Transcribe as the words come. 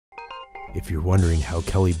If you're wondering how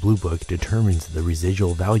Kelley Blue Book determines the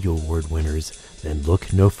Residual Value Award winners, then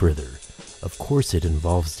look no further. Of course it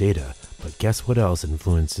involves data, but guess what else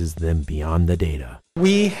influences them beyond the data?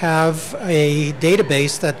 We have a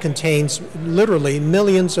database that contains literally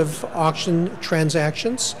millions of auction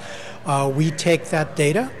transactions. We take that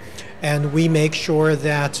data and we make sure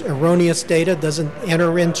that erroneous data doesn't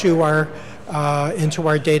enter into our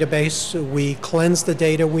database. We cleanse the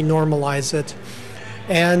data, we normalize it,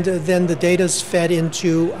 and then the data is fed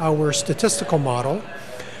into our statistical model.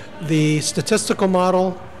 The statistical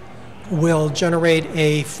model will generate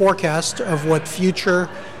a forecast of what future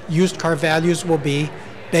used car values will be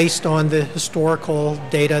based on the historical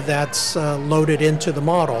data that's loaded into the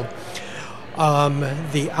model.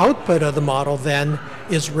 The output of the model then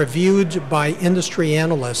is reviewed by industry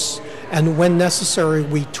analysts, and when necessary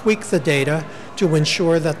we tweak the data to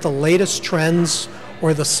ensure that the latest trends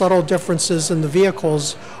or the subtle differences in the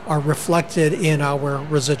vehicles are reflected in our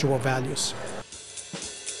residual values.